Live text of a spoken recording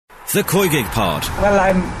The Koigig Pod. Well,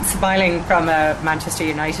 I'm smiling from a Manchester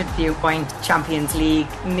United viewpoint. Champions League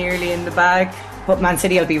nearly in the bag. But Man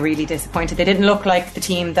City will be really disappointed. They didn't look like the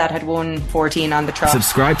team that had won 14 on the trot.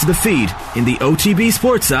 Subscribe to the feed in the OTB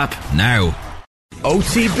Sports app now.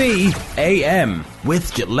 OTB AM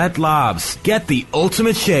with Gillette Labs. Get the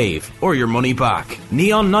ultimate shave or your money back.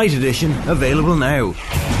 Neon Night Edition available now.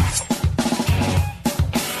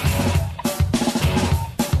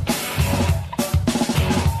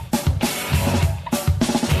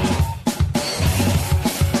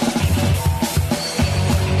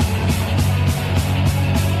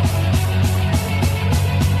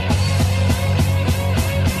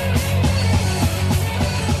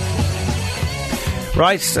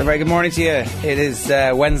 Right, a very good morning to you. It is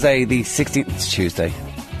Wednesday the 16th. It's Tuesday.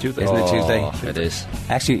 Isn't it Tuesday? It is.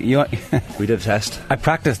 Actually, we did a test. I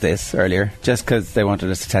practiced this earlier just because they wanted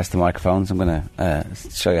us to test the microphones. I'm going to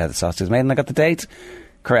show you how the sausage is made. And I got the date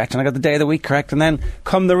correct, and I got the day of the week correct. And then,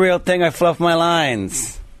 come the real thing, I fluff my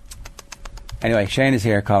lines. Anyway, Shane is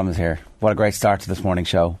here, Colin is here. What a great start to this morning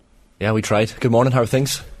show. Yeah, we tried. Good morning, how are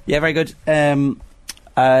things? Yeah, very good.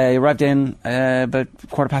 I arrived in about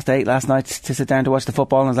 8:15 last night to sit down to watch the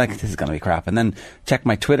football, and I was like, this is going to be crap. And then checked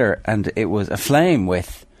my Twitter, and it was aflame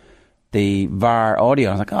with the VAR audio.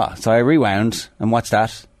 I was like, oh. So I rewound and watched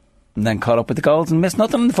that, and then caught up with the goals and missed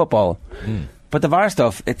nothing in the football. But the VAR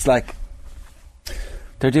stuff, it's like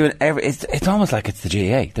they're doing it's almost like it's the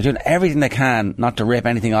GAA. They're doing everything they can not to rip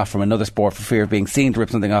anything off from another sport for fear of being seen to rip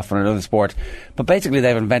something off from another sport. But basically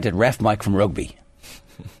they've invented ref mic from rugby.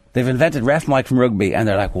 They've invented ref mic from rugby, and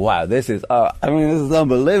they're like, wow, this is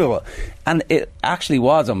unbelievable. And it actually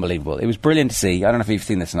was unbelievable. It was brilliant to see. I don't know if you've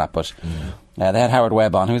seen this or not, but they had Howard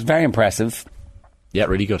Webb on, who was very impressive. Yeah,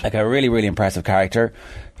 really good. Like a really, really impressive character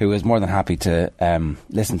who was more than happy to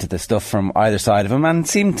listen to the stuff from either side of him and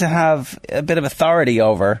seemed to have a bit of authority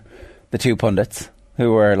over the two pundits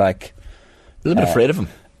who were like... A little bit afraid of him.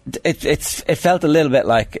 It felt a little bit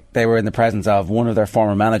like they were in the presence of one of their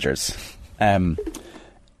former managers.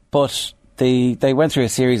 But they went through a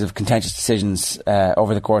series of contentious decisions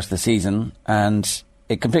over the course of the season, and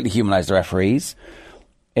it completely humanised the referees.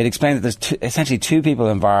 It explained that there's essentially two people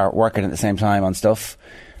in VAR working at the same time on stuff,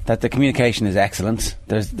 that the communication is excellent.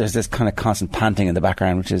 There's this kind of constant panting in the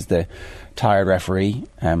background, which is the tired referee,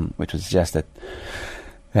 which would suggest that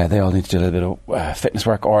they all need to do a little bit of fitness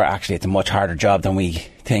work, or actually it's a much harder job than we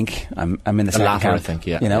think. I'm in the second camp, I think,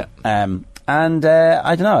 yeah. You know? Yeah. And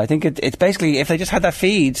I don't know, I think it's basically, if they just had that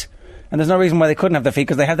feed, and there's no reason why they couldn't have that feed,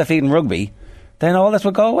 because they have that feed in rugby, then all this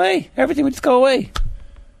would go away. Everything would just go away.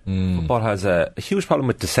 Football has a huge problem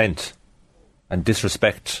with dissent and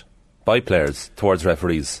disrespect by players towards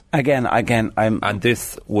referees. Again, and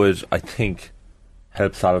this would, I think,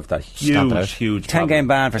 help solve that huge 10-game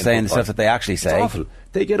ban for saying the stuff that they actually say. It's awful.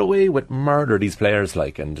 They get away with murder, these players,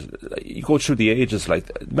 like, and you go through the ages,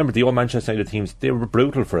 like, remember the old Manchester United teams, they were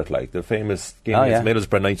brutal for it, like, the famous game against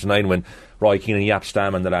Middlesbrough 99 when Roy Keane and Yap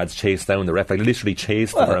Stam and the lads chased down the ref, like, literally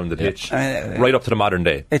chased them around the pitch, right up to the modern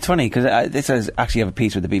day. It's funny, because this is actually have a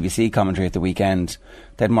piece with the BBC commentary at the weekend.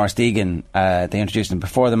 They had Maurice Deegan, they introduced him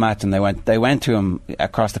before the match, and they went to him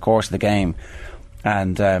across the course of the game,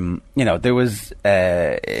 and, there was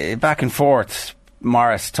back and forth,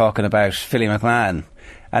 Morris talking about Philly McMahon.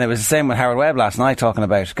 And it was the same with Howard Webb last night, talking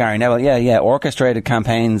about Gary Neville. Yeah, orchestrated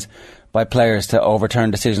campaigns by players to overturn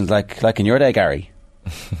decisions like in your day, Gary.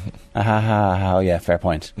 Oh, yeah, fair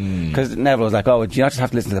point. Because Neville was like, oh, do you not just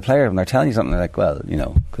have to listen to the player when they're telling you something? They're like, well,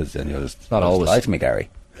 because then you'll just not always lie to me, Gary.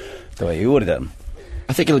 The way you would have done.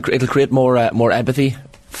 I think it'll create more empathy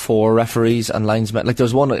for referees and linesmen. Like, there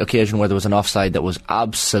was one occasion where there was an offside that was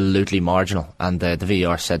absolutely marginal, and the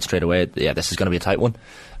VAR said straight away, yeah, this is going to be a tight one.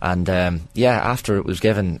 And after it was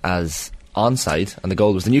given as onside, and the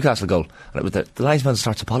goal was the Newcastle goal, and it was the linesman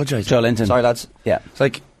starts apologising. Joe Linton. Sorry, lads. Yeah. It's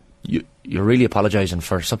like, you're really apologising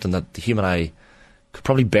for something that the human eye could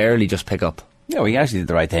probably barely just pick up. Yeah, well, he actually did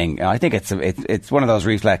the right thing. I think it's one of those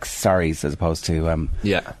reflex sorries as opposed to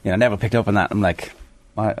Neville picked up on that. I'm like,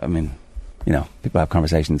 I mean, people have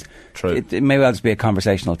conversations. True. It may well just be a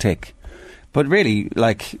conversational tick. But really,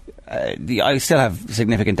 like, I still have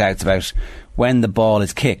significant doubts about when the ball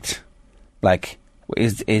is kicked. Like,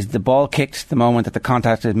 is the ball kicked the moment that the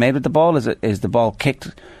contact is made with the ball? Is the ball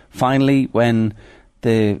kicked finally when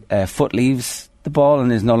the foot leaves the ball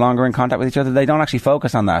and is no longer in contact with each other? They don't actually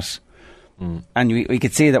focus on that. And we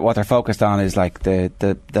could see that what they're focused on is like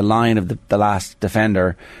the line of the last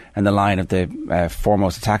defender and the line of the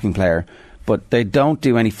foremost attacking player. But they don't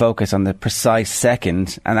do any focus on the precise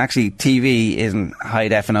second. And actually, TV isn't high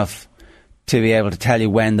def enough to be able to tell you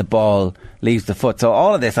when the ball leaves the foot. So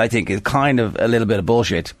all of this, I think, is kind of a little bit of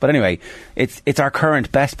bullshit. But anyway, it's our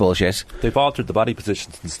current best bullshit. They've altered the body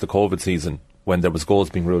position since the COVID season when there was goals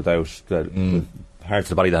being ruled out. The parts of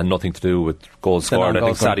the body that had nothing to do with goals scored. I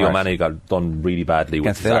think Sadio Mane got done really badly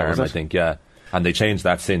with his arm, I think, yeah. And they changed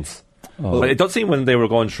that since. But it does seem when they were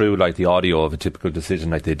going through like the audio of a typical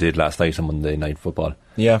decision like they did last night on Monday Night Football,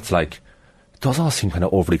 it's like it does all seem kind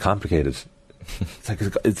of overly complicated. It's like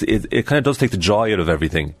it kind of does take the joy out of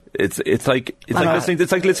everything. It's like listening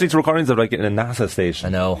to recordings of like in a NASA station. I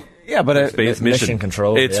know. Yeah, but space mission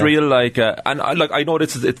control. It's real, like, and I know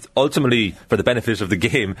it's ultimately for the benefit of the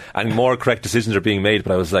game, and more correct decisions are being made.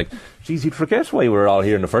 But I was like, geez, you'd forget why we're all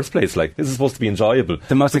here in the first place. Like, this is supposed to be enjoyable.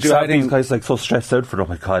 The most exciting. You have these guys like so stressed out for. Oh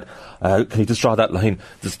my god, can you just draw that line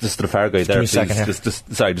just to the far guy there, please?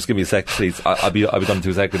 Just give me a sec, please. I'll be done in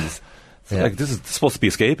 2 seconds. Yeah. Like, this is supposed to be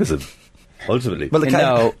escapism. Ultimately, well,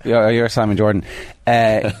 no, you're Simon Jordan.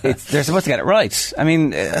 They're supposed to get it right. I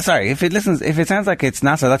mean, sorry, if it sounds like it's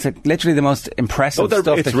NASA, that's literally the most impressive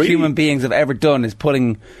stuff that human beings have ever done is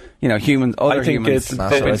putting, humans. I think humans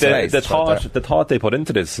the thought they put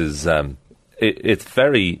into this is it's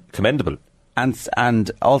very commendable.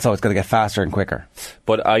 And also it's going to get faster and quicker.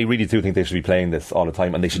 But I really do think they should be playing this all the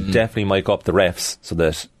time, and they should definitely mic up the refs so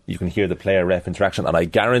that you can hear the player-ref interaction. And I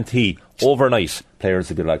guarantee overnight players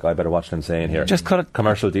will be like, I better watch them saying here. Just cut it.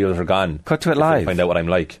 Commercial deals are gone. Cut to it live. Find out what I'm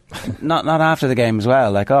like. not after the game as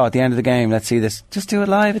well. Like, at the end of the game, let's see this. Just do it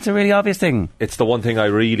live. It's a really obvious thing. It's the one thing I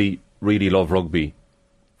really, really love rugby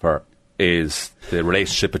for. Is the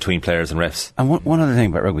relationship between players and refs. And one other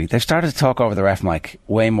thing about rugby, they've started to talk over the ref mic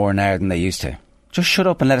way more now than they used to. Just shut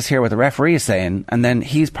up and let us hear what the referee is saying, and then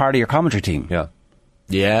he's part of your commentary team.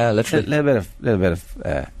 Yeah, literally. A little bit of.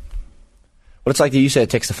 Well, it's like you say,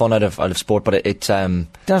 it takes the fun out of sport, but it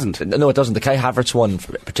doesn't. No, it doesn't. The Kai Havertz one,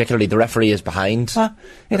 particularly, the referee is behind.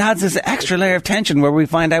 It adds this extra layer of tension where we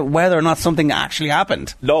find out whether or not something actually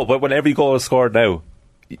happened. No, but when every goal is scored now,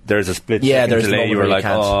 there's a split second delay. You were like,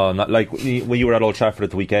 not like when you were at Old Trafford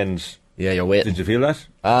at the weekend. Yeah, you're waiting. Did you feel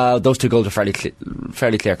that? Those 2 goals are fairly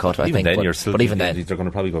clear cut, I think. But even then, they're going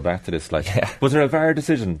to probably go back to this. Like, was there a VAR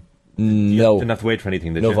decision? No. You didn't have to wait for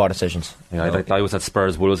anything, did you? No VAR decisions. Yeah, I was at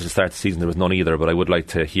Spurs Wolves at the start of the season. There was none either, but I would like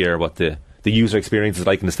to hear what the user experience is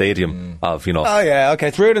like in the stadium. Oh yeah, okay.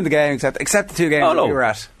 It's ruined in the game, except the 2 games that you were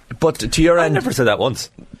at. But to your end, I never said that once.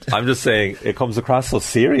 I'm just saying it comes across so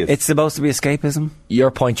serious. It's supposed to be escapism.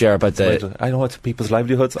 Your point, Ger, about I know it's people's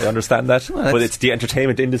livelihoods. I understand that, but it's the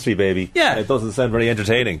entertainment industry, baby. Yeah, and it doesn't sound very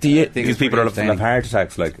entertaining. These people are have heart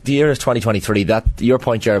attacks. Like, the year is 2023. That your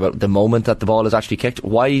point, Ger, about the moment that the ball is actually kicked.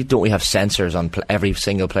 Why don't we have sensors on every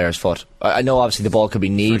single player's foot? I know obviously the ball could be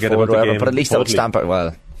kneed forward or whatever, but at least that would stamp it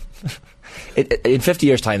well. In 50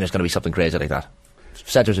 years' time, there's going to be something crazy like that.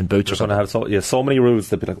 Centres and boots. They're going to have so many rules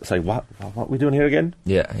that be like, say, what are we doing here again?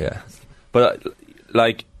 Yeah. But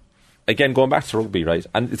like, again, going back to rugby, right?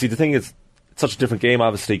 And see, the thing is, it's such a different game,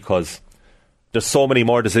 obviously, because there's so many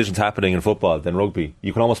more decisions happening in football than rugby.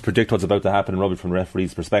 You can almost predict what's about to happen in rugby from the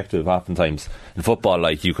referee's perspective. Oftentimes in football,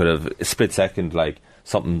 like, you could have a split second, like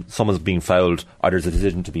someone's being fouled, or there's a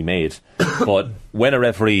decision to be made. But when a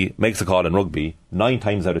referee makes a call in rugby, 9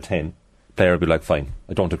 times out of 10. Player would be like, fine,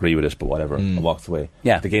 I don't agree with it, but whatever, and walks away.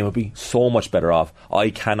 Yeah. The game would be so much better off. I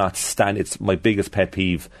cannot stand, it's my biggest pet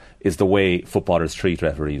peeve is the way footballers treat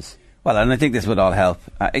referees. Well, and I think this would all help.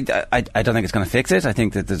 I don't think it's going to fix it. I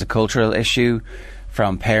think that there's a cultural issue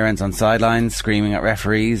from parents on sidelines screaming at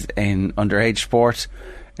referees in underage sport,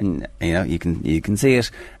 and you can see it,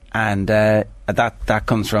 and that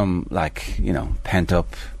comes from, like, pent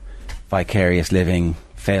up, vicarious living,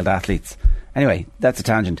 failed athletes. Anyway, that's a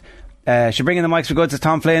tangent. Should bring in the mics for good, says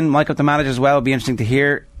Tom Flynn. Mic up the manager as well. It'll be interesting to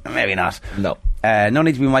hear. Maybe not. No. No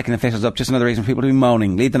need to be micing officials up. Just another reason for people to be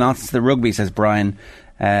moaning. Lead the nonsense to the rugby, says Brian.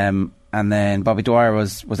 And then Bobby Dwyer,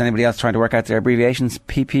 was anybody else trying to work out their abbreviations?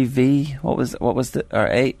 PPV? What was the, or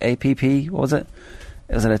APP? What was it?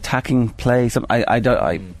 It was an attacking play.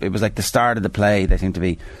 It was like the start of the play. They seem to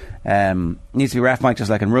be. Needs to be ref mic just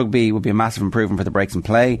like in rugby. Would be a massive improvement for the breaks in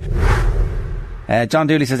play. John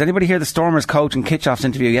Dooley says, anybody hear the Stormers coach in Kitchoff's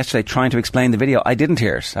interview yesterday trying to explain the video? I didn't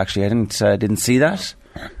hear it, actually. I didn't see that.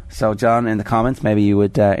 So, John, in the comments, maybe you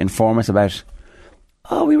would inform us about,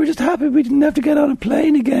 we were just happy we didn't have to get on a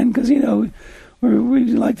plane again because, we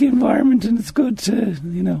like the environment and it's good to,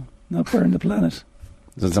 not burn the planet.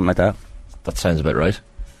 Is it something like that? That sounds about right.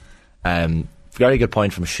 Very good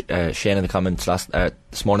point from Shane in the comments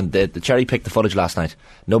this morning. The cherry picked the footage last night.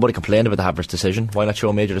 Nobody complained about the Havertz decision. Why not show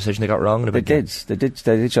a major decision they got wrong? They did show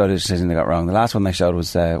the decision they got wrong. The last one they showed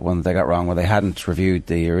was one they got wrong where they hadn't reviewed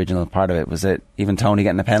the original part of it. Was it even Tony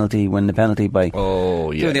getting a penalty, winning the penalty by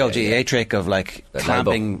doing the old GAA trick of like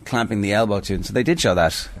clamping the elbow to it. So they did show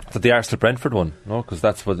that. Is that the Arsenal Brentford one? No, because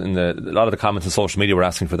that's what a lot of the comments on social media were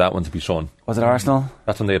asking for that one to be shown. Was it Arsenal?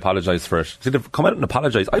 That's when they apologised for it. So they've come out and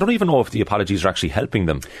apologised. I don't even know if the apologies are actually helping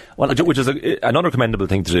them, which is another commendable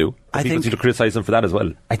thing to do. People seem to criticise them for that as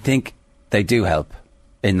well. I think they do help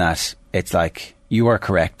in that it's like, you are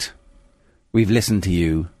correct, we've listened to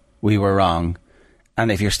you, we were wrong,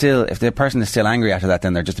 and if the person is still angry after that,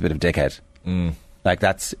 then they're just a bit of a dickhead. Like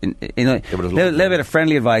that's a little bit of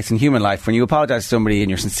friendly advice in human life. When you apologise to somebody and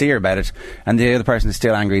you're sincere about it and the other person is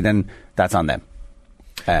still angry, then that's on them.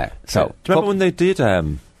 Do you remember when they did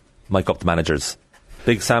mic up the managers?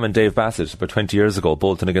 Big Sam and Dave Bassett about 20 years ago,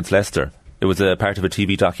 Bolton against Leicester. It was a part of a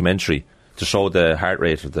TV documentary to show the heart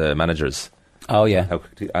rate of the managers. Oh yeah,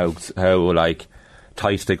 how like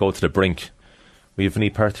tight they go to the brink. We have Vinny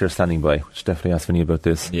Perth here standing by. We should definitely ask Vinny about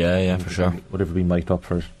this. Yeah, for sure. Would ever be mic'd up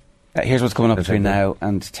for it? Here's what's coming up between now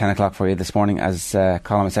and 10 o'clock for you this morning. As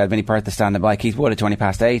Colin said, Vinny Perth is standing by. Keith Wood at 20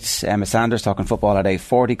 past 8. Emma Sanders talking football at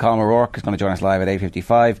 8:40. Colin O'Rourke is going to join us live at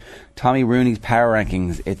 8:55. Tommy Rooney's power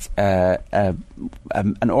rankings. It's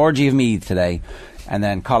an orgy of mead today. And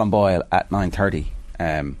then Colin Boyle at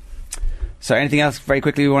 9:30. So anything else very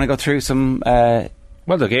quickly we want to go through? Some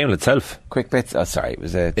well, the game itself, quick bits. Oh, sorry, it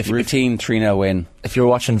was a routine 3-0 win. If you're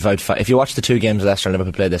watching if you watch the two games Leicester and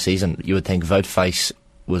Liverpool played this season, you would think Wout Faes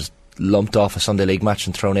was lumped off a Sunday League match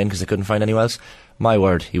and thrown in because they couldn't find anyone else. My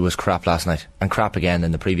word, he was crap last night and crap again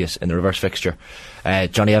in the reverse fixture.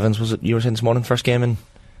 Johnny Evans, was it you were saying this morning, first game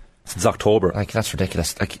since October? Like, that's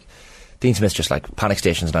ridiculous. Like, Dean Smith's just like panic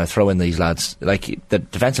stations now, throw in these lads. Like,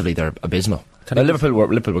 defensively they're abysmal. Now, Liverpool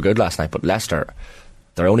were good last night, but Leicester,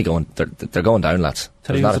 they're going down, lads.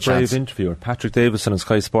 There's not a brave interviewer, Patrick Davison on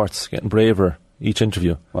Sky Sports, getting braver each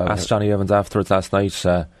interview. Asked Johnny Evans afterwards last night,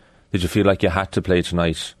 did you feel like you had to play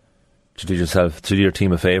tonight to do your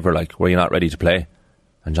team a favour? Like, were you not ready to play?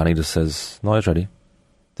 And Johnny just says, no, I was ready.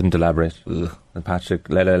 Didn't elaborate. Ugh. And Patrick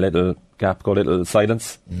let a little gap go, a little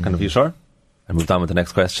silence. Kind of, you sure? And moved on with the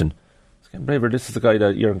next question. It's getting braver. This is the guy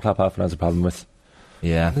that Jurgen Klopp often has a problem with.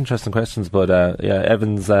 Yeah. Interesting questions, but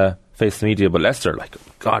Evans faced the media, but Leicester, like,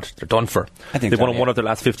 God, they're done for. I think they've won one of their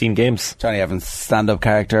last 15 games. Johnny Evans, stand-up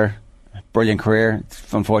character, brilliant career.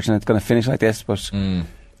 It's unfortunate it's going to finish like this, but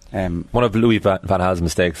one of Louis Van Gaal's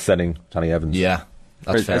mistakes setting Johnny Evans. Yeah,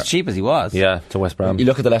 that's fair. As cheap as he was. Yeah, to West Brom. You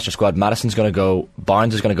look at the Leicester squad, Maddison's going to go,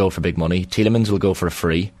 Barnes is going to go for big money, Tielemans will go for a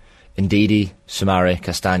free, Ndidi, Soumare,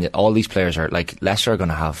 Castagna, all these players are, like, Leicester are going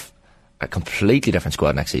to have a completely different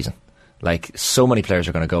squad next season. Like, so many players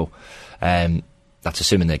are going to go. That's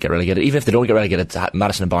assuming they get relegated. Even if they don't get relegated,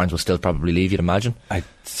 Maddison and Barnes will still probably leave, you'd imagine.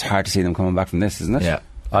 It's hard to see them coming back from this, isn't it? Yeah.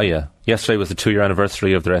 Oh yeah. Yesterday was the 2-year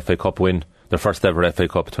anniversary of their FA Cup win, their first ever FA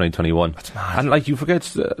Cup 2021. That's mad. And like, you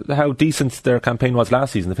forget how decent their campaign was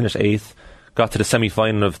last season. They finished 8th, got to the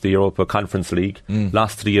semi-final of the Europa Conference League,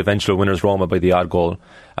 lost to the eventual winners Roma by the odd goal,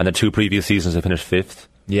 and the 2 previous seasons they finished 5th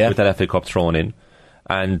with that FA Cup thrown in.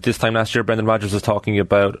 And this time last year, Brendan Rodgers was talking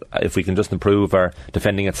about if we can just improve our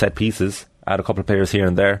defending at set pieces, add a couple of players here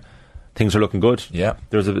and there, things are looking good. Yeah.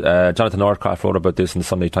 There's Jonathan Northcroft wrote about this in the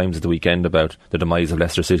Sunday Times at the weekend about the demise of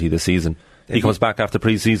Leicester City this season. He comes back after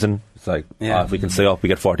pre-season. It's like, if we can stay up, we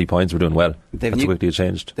get 40 points, we're doing well. That's how quickly it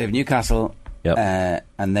changed. They have Newcastle,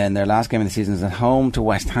 and then their last game of the season is at home to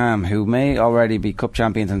West Ham, who may already be cup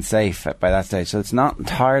champions and safe by that stage. So it's not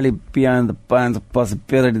entirely beyond the bounds of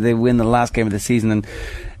possibility they win the last game of the season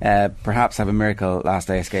and perhaps have a miracle last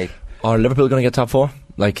day escape. Are Liverpool going to get top 4?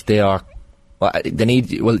 Like, they are. Well, they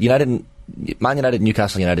need. Well, Man United and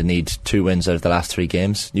Newcastle United need 2 wins out of the last 3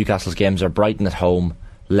 games. Newcastle's games are Brighton at home,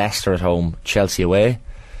 Leicester at home, Chelsea away,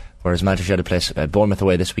 whereas Manchester United plays Bournemouth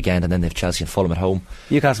away this weekend, and then they've Chelsea and Fulham at home.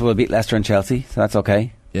 Newcastle will beat Leicester and Chelsea, so that's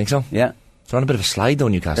okay. You think so? Yeah. They're on a bit of a slide though,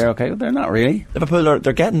 Newcastle. They're okay. Well, they're not really. Liverpool,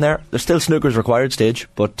 they're getting there. They're still snooker's required stage,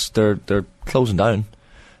 but they're closing down.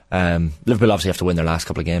 Liverpool obviously have to win their last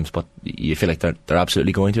couple of games, but you feel like they're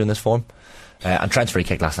absolutely going to in this form. And Trent's free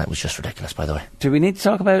kick last night was just ridiculous, by the way. Do we need to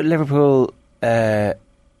talk about Liverpool,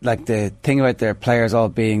 like the thing about their players all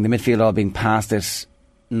being, the midfield all being past it,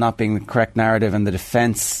 not being the correct narrative, and the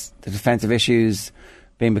defensive issues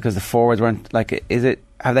being because the forwards weren't, like,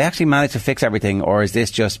 have they actually managed to fix everything, or is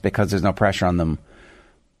this just because there's no pressure on them?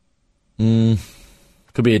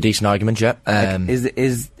 Could be a decent argument, yeah.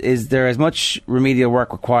 Is there as much remedial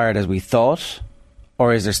work required as we thought,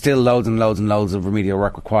 or is there still loads and loads and loads of remedial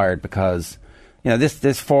work required? Because, you know,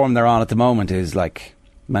 this form they're on at the moment is like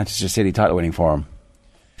Manchester City title winning form.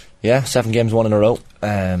 Yeah, 7 games won in a row.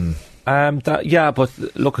 But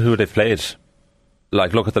look at who they've played.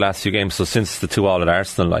 Like, look at the last few games. So since the 2-2 at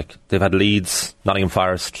Arsenal, like, they've had Leeds, Nottingham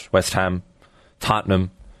Forest, West Ham,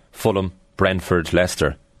 Tottenham, Fulham, Brentford,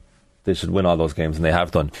 Leicester. They should win all those games, and they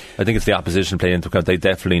have done. I think it's the opposition playing into account. They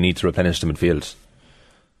definitely need to replenish the midfield.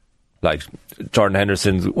 Like, Jordan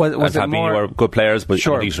Henderson and Fabinho are good players, but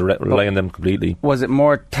sure, you should rely on them completely. Was it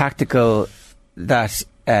more tactical that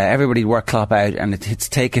everybody worked Klopp out, and it's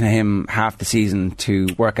taken him half the season to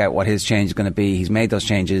work out what his change is going to be? He's made those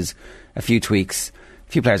changes, a few tweaks.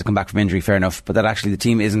 A few players have come back from injury, fair enough, but that actually the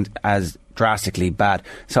team isn't as drastically bad.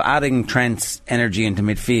 So adding Trent's energy into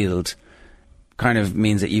midfield kind of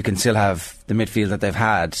means that you can still have the midfield that they've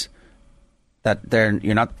had. That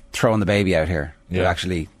you're not throwing the baby out here. Yeah.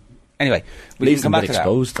 Actually, anyway, we can come back to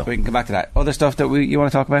exposed, that. We can come back to that. Other stuff that you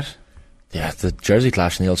want to talk about? Yeah, the Jersey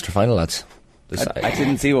clash in the Ulster final, lads. I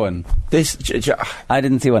didn't see one. I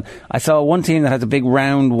didn't see one. I saw one team that had a big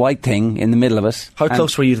round white thing in the middle of it. How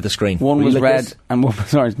close were you to the screen? One was red and one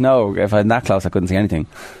was orange. No, if I'm that close, I couldn't see anything.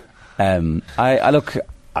 In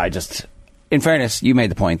fairness, you made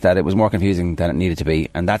the point that it was more confusing than it needed to be,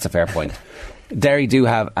 and that's a fair point. Derry do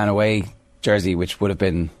have an away jersey, which would have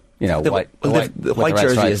been, white. The white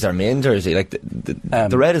jersey stripes. Is their main jersey. Like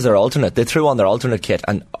the red is their alternate. They threw on their alternate kit,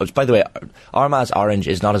 and by the way, Armagh's orange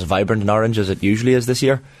is not as vibrant an orange as it usually is this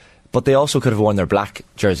year. But they also could have worn their black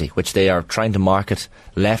jersey, which they are trying to market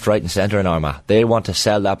left, right, and centre in Armagh. They want to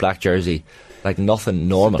sell that black jersey like nothing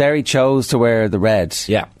normal. So Derry chose to wear the red.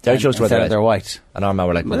 Yeah, Derry chose to wear the red. They're white, and Armagh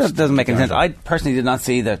were like, well, that doesn't make any sense. I personally did not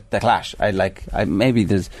see the clash. Maybe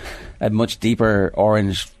there's a much deeper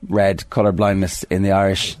orange-red colour blindness in the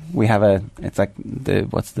Irish. We have it's like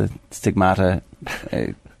what's the stigmata,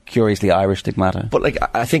 curiously Irish stigmata. But like,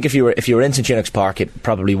 I think if you were in St Chinnock's Park, it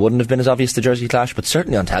probably wouldn't have been as obvious the jersey clash. But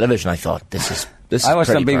certainly on television, I thought this is. I watched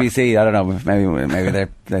on BBC. I don't know. Maybe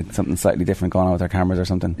they're something slightly different going on with their cameras or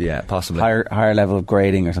something. Yeah, possibly higher level of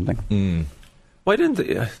grading or something. Why didn't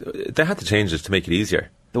they had to change it to make it easier?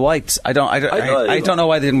 The whites, I don't know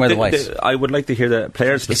why they didn't wear the whites. I would like to hear the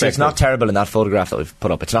players' perspective. It's not terrible in that photograph that we've put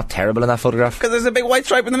up. It's not terrible in that photograph because there's a big white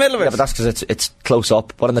stripe in the middle of it. Yeah, but that's because it's close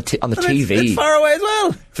up. But on the TV, it's far away as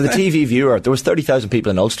well. For the TV viewer, there was 30,000 people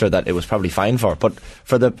in Ulster that it was probably fine for. But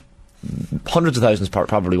for the hundreds of thousands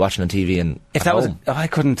probably watching on TV and if that home. I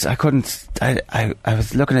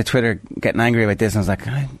was looking at Twitter getting angry about this, and I was like,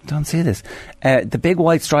 I don't see this. The big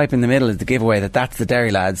white stripe in the middle is the giveaway that's the Derry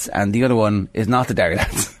lads, and the other one is not the Derry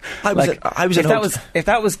lads. If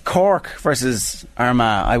that was Cork versus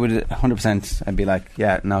Armagh, I would 100%. I'd be like,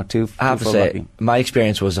 yeah, no, I have to say, lucky. My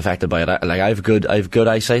experience was affected by it. Like I have good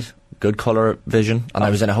eyesight, good colour vision, and I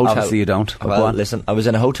was in a hotel. Obviously you don't. Well, listen, I was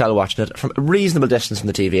in a hotel watching it from a reasonable distance from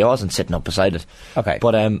the TV. I wasn't sitting up beside it. Okay.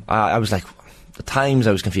 But I was like, at times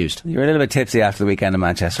I was confused. You were a little bit tipsy after the weekend in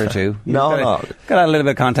Manchester too. No. Got a little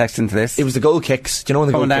bit of context into this. It was the goal kicks. Do you know when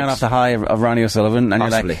the coming goal down kicks? Off the high of Ronnie O'Sullivan, and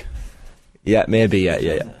possibly. You're like, yeah, maybe,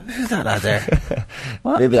 yeah. Who's that out there?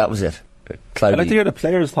 Maybe that was it. Cloudy. I'd like to hear the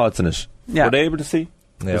players' thoughts on it. Yeah. Were they able to see?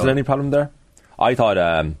 Yeah. Was there any problem there? I thought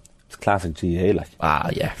it's classic GA, like.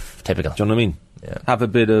 Yeah, typical. Do you know what I mean? Yeah. Have a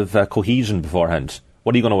bit of cohesion beforehand.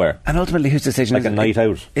 What are you going to wear? And ultimately, whose decision is it? Like a night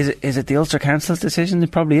out. Is it the Ulster Council's decision? It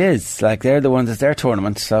probably is. Like, they're the ones, it's their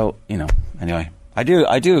tournament, so, anyway. I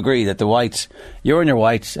do agree that the white, you're in your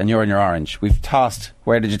white and you're in your orange. We've tossed.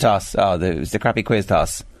 Where did you toss? it was the crappy quiz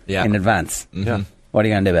toss in advance. Mm-hmm. Yeah. What are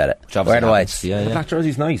you going to do about it? Wear the whites. Yeah. The black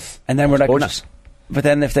jersey's nice. And then we're like, gorgeous. But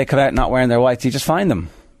then if they come out not wearing their whites, you just fine them.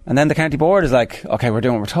 And then the county board is like, okay, we're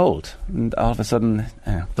doing what we're told. And all of a sudden...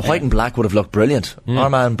 the white and black would have looked brilliant.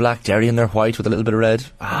 Armagh and black, Derry in their white with a little bit of red.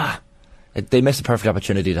 They missed a perfect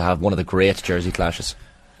opportunity to have one of the great jersey clashes.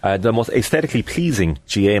 The most aesthetically pleasing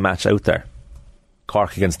GA match out there.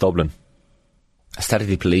 Cork against Dublin.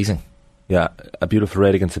 Aesthetically pleasing? Yeah, a beautiful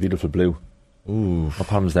red against a beautiful blue. Ooh. What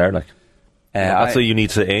problem's there, like? That's what you need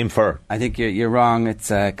to aim for. I think you're wrong. It's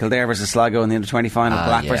Kildare versus Sligo in the under-20 final,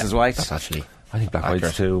 black versus white. That's actually... I think black and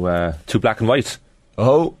white's too black and white.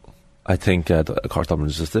 Oh, I think Cork Dublin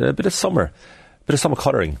is just a bit of summer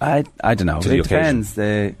colouring. I don't know. It depends.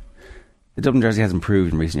 The Dublin jersey has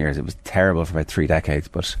improved in recent years. It was terrible for about 3 decades,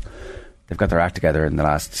 but they've got their act together in the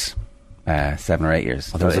last 7 or 8 years.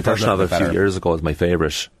 There was a version of it a few years ago. It was my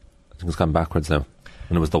favourite. I think it's gone backwards now.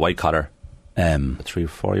 And it was the white collar. 3 or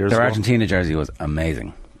 4 years ago. Their Argentina jersey was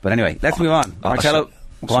amazing. But anyway, let's move on. Marcelo.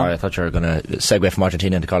 Sorry, I thought you were going to segue from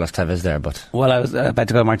Argentina into Carlos Tevez there, but... Well, I was about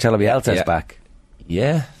to go Marcelo Bielsa's back.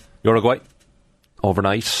 Yeah. Uruguay,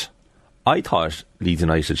 overnight. I thought Leeds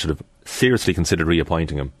United should have seriously considered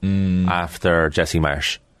reappointing him after Jesse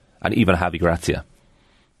Marsh and even Javi Gracia.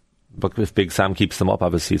 But if Big Sam keeps them up,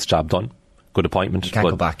 obviously it's job done. Good appointment. You can't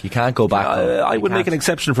go back. You can't go back. I would make an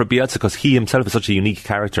exception for Bielsa because he himself is such a unique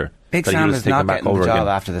character. Big Sam is not getting the job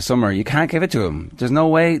after the summer. You can't give it to him. There's no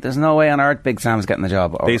way on earth Big Sam's getting the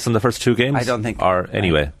job. Based on the first 2 games? I don't think. Or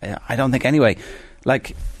anyway? I don't think anyway.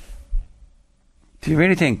 Like, do you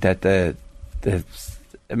really think that the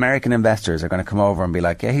American investors are going to come over and be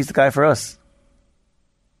like, yeah, he's the guy for us?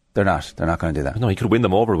 They're not. They're not going to do that. No, he could win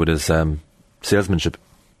them over with his salesmanship.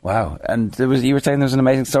 Wow. And you were saying there was an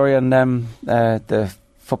amazing story on the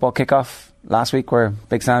football kickoff last week where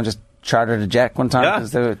Big Sam just chartered a jet one time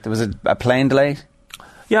because there was a plane delay.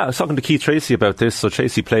 Yeah, I was talking to Keith Tracy about this. So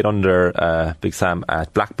Tracy played under Big Sam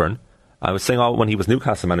at Blackburn. I was saying when he was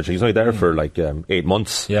Newcastle manager, he was only there for like 8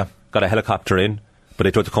 months. Yeah. Got a helicopter in, but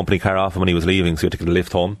they took the company car off him when he was leaving, so he had to get a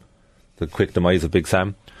lift home. The quick demise of Big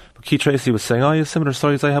Sam. But Keith Tracy was saying, yeah, similar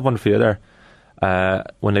stories. I have one for you there.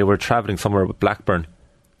 When they were travelling somewhere with Blackburn,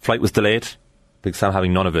 flight was delayed. Big Sam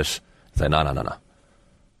having none of it. He said, no.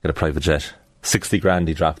 Get a private jet. 60 grand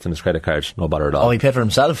he dropped in his credit card. No bother at all. Oh, he paid for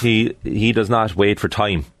himself? He does not wait for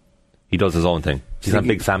time. He does his own thing. He's on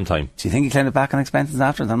Big Sam time. Do you think he claimed it back on expenses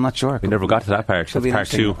after? I'm not sure. We never got to that part. That's part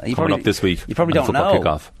 2 coming up this week. You probably don't know.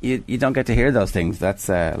 Kickoff. You don't get to hear those things. That's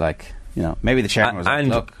maybe the chairman was and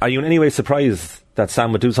like, look. Are you in any way surprised that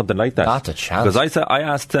Sam would do something like that? Not a chance. Because I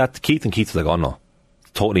asked that to Keith, and Keith was like, oh no,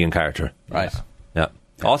 totally in character. Right. Yeah.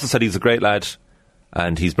 Also said he's a great lad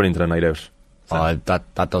and he's brilliant at a night out. So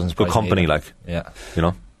that doesn't surprise good company, me like. Yeah. You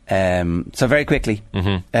know? So very quickly,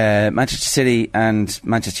 Manchester City and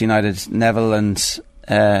Manchester United, Neville and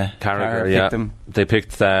Carragher picked them. They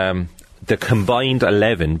picked the combined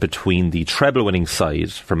 11 between the treble-winning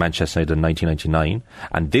side for Manchester United in 1999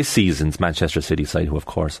 and this season's Manchester City side, who of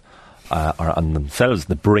course are on themselves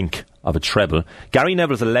the brink of a treble. Gary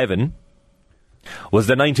Neville's 11 was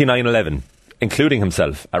the 99-11, including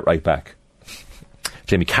himself at right back.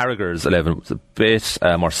 Jamie Carragher's 11 was a bit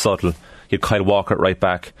more subtle. He had Kyle Walker at right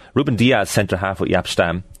back, Ruben Diaz centre half with Jaap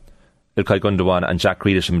Stam, Ilkay Gundogan and Jack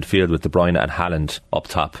Grealish in midfield with De Bruyne and Haaland up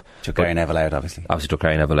top. Took Gary Neville out, obviously. Obviously took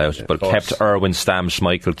Gary Neville out, but kept Irwin, Stam,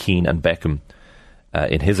 Schmeichel, Keane and Beckham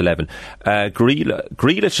in his 11.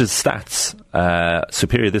 Grealish's stats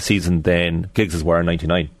superior this season than Giggs' were in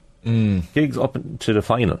 99. Giggs up to the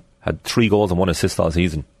final had 3 goals and 1 assist all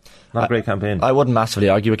season. Not a great campaign. I wouldn't massively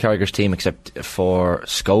argue with Carragher's team except for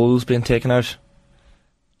Scholes being taken out.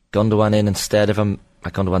 Gundogan in instead of him.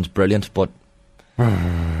 Gundogan's brilliant, but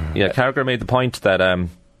yeah, Carragher made the point that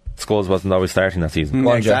Scholes wasn't always starting that season.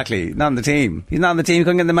 Exactly. Not on the team. He's not on the team. He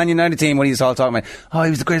couldn't get in the Man United team. What are you all talking about? Oh, he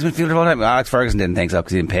was the greatest midfielder of all time. Alex Ferguson didn't think so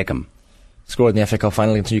because he didn't pick him. Scored in the FA Cup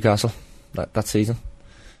final against Newcastle that season.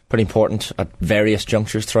 Pretty important at various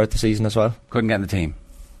junctures throughout the season as well. Couldn't get in the team.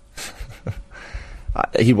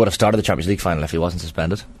 He would have started the Champions League final if he wasn't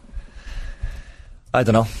suspended. I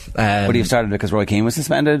don't know. Would he have started because Roy Keane was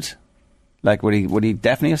suspended? Like, would he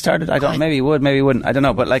definitely have started? I don't. Maybe he would. Maybe he wouldn't. I don't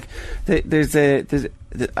know. But like, there's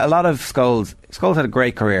a lot of Scholes. Scholes had a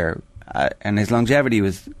great career, and his longevity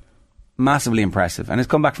was massively impressive, and his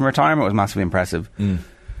comeback from retirement was massively impressive.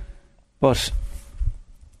 But,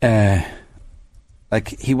 like,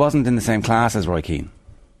 he wasn't in the same class as Roy Keane.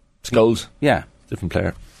 Scholes, yeah, different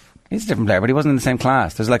player. He's a different player, but he wasn't in the same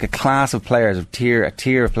class. There's like a class of players, a tier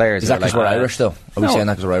of players. Is that because we're Irish, though? Are we saying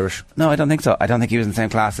that because we're Irish? No, I don't think so. I don't think he was in the same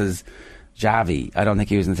class as Xavi. I don't think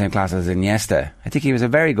he was in the same class as Iniesta. I think he was a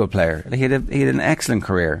very good player. He had an excellent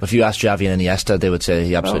career. But if you asked Xavi and Iniesta, they would say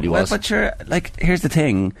he absolutely was. But sure, like, here's the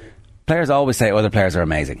thing: players always say other players are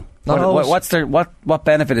amazing. What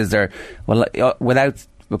benefit is there? Well,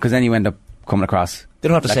 because then you end up coming across. They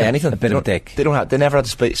don't have to say anything. A bit of a dick. They never had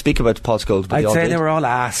to speak about Paul Scholes. But I'd say they were all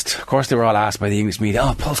asked. Of course, they were all asked by the English media.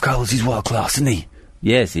 Oh, Paul Scholes, he's world class, isn't he?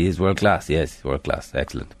 Yes, he is world class. Yes, he's world class.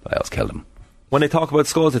 Excellent. But I always killed him. When they talk about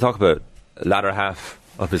Scholes, they talk about latter half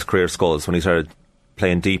of his career. Scholes, when he started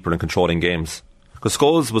playing deeper and controlling games, because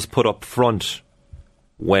Scholes was put up front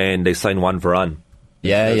when they signed Juan Varane.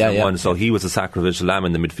 Yeah. So he was a sacrificial lamb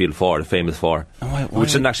in the midfield four, the famous four,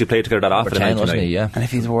 which didn't actually play together that often. 10, wasn't he? Yeah. And if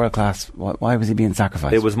he's world class, why was he being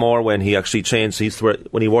sacrificed? It was more when he actually changed. He used to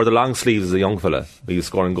when he wore the long sleeves as a young fella. He was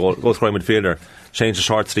scoring goal scoring midfielder. Changed the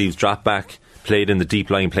short sleeves, dropped back, played in the deep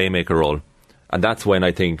line playmaker role, and that's when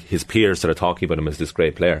I think his peers started talking about him as this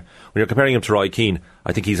great player. When you're comparing him to Roy Keane,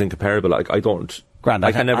 I think he's incomparable. Like, I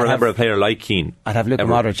can never remember a player like Keane. I'd have Luka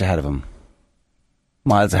Modric ahead of him,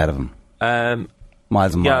 miles ahead of him.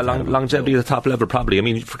 Miles and miles. Yeah, longevity at the top level, probably. I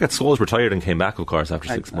mean, you forget Scholes retired and came back, of course, after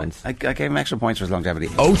 6 months. I gave him extra points for his longevity.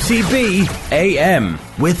 OTB AM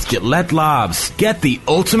with Gillette Labs. Get the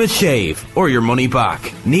ultimate shave or your money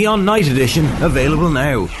back. Neon Night Edition available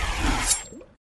now.